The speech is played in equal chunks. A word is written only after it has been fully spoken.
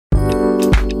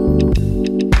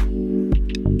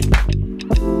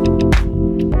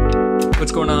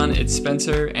what's going on? It's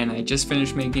Spencer, and I just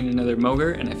finished making another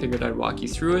mogrt, and I figured I'd walk you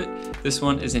through it. This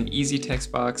one is an easy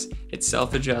text box. It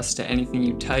self-adjusts to anything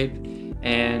you type,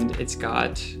 and it's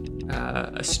got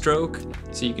a stroke,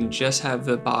 so you can just have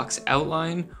the box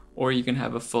outline, or you can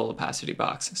have a full opacity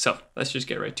box. So let's just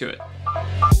get right to it.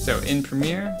 So in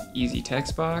Premiere, easy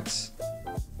text box.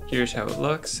 Here's how it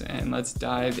looks, and let's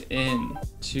dive in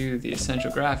to the essential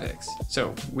graphics.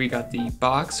 So we got the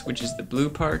box, which is the blue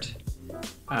part.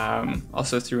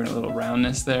 Also threw in a little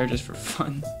roundness there just for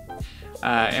fun.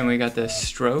 And we got the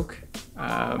stroke.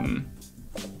 So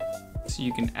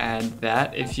you can add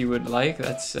that if you would like.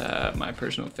 That's my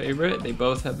personal favorite. They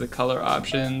both have the color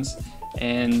options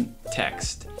and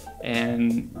text.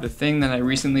 And the thing that I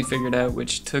recently figured out,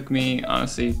 which took me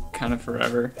honestly kind of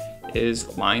forever,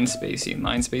 is line spacing.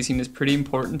 Line spacing is pretty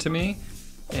important to me,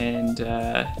 and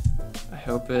I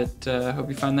hope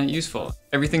you find that useful.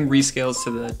 Everything rescales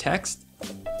to the text.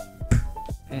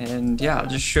 And yeah, I'll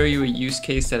just show you a use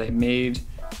case that I made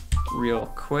real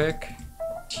quick.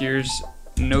 Here's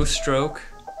no stroke.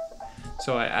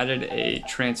 So I added a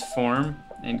transform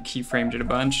and keyframed it a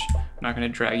bunch. I'm not gonna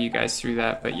drag you guys through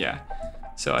that, but yeah.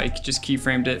 So I just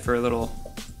keyframed it for a little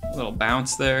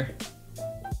bounce there.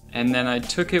 And then I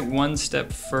took it one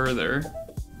step further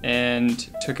and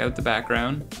took out the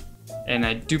background, and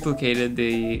I duplicated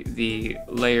the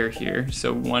layer here.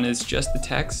 So one is just the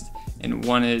text and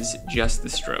one is just the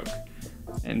stroke.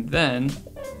 And then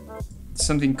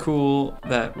something cool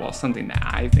something that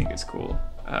I think is cool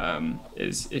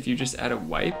is if you just add a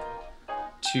wipe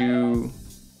to,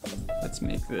 let's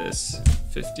make this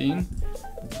 15.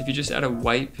 If you just add a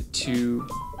wipe to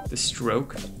the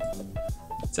stroke,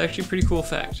 it's actually a pretty cool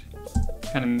effect.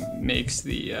 Kind of makes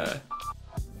the,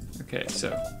 okay,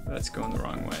 so that's going the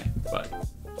wrong way, but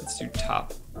let's do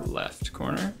top left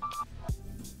corner.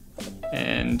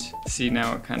 And see,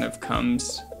 now it kind of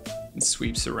comes and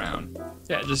sweeps around.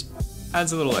 Yeah, it just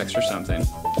adds a little extra something.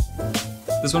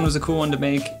 This one was a cool one to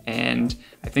make, and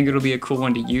I think it'll be a cool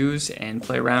one to use and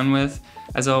play around with.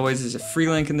 As always, there's a free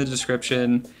link in the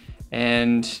description.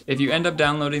 And if you end up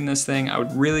downloading this thing, I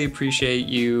would really appreciate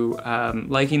you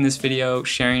liking this video,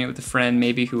 sharing it with a friend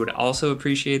maybe who would also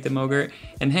appreciate the mogrt,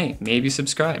 and hey, maybe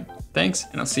subscribe. Thanks,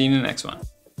 and I'll see you in the next one.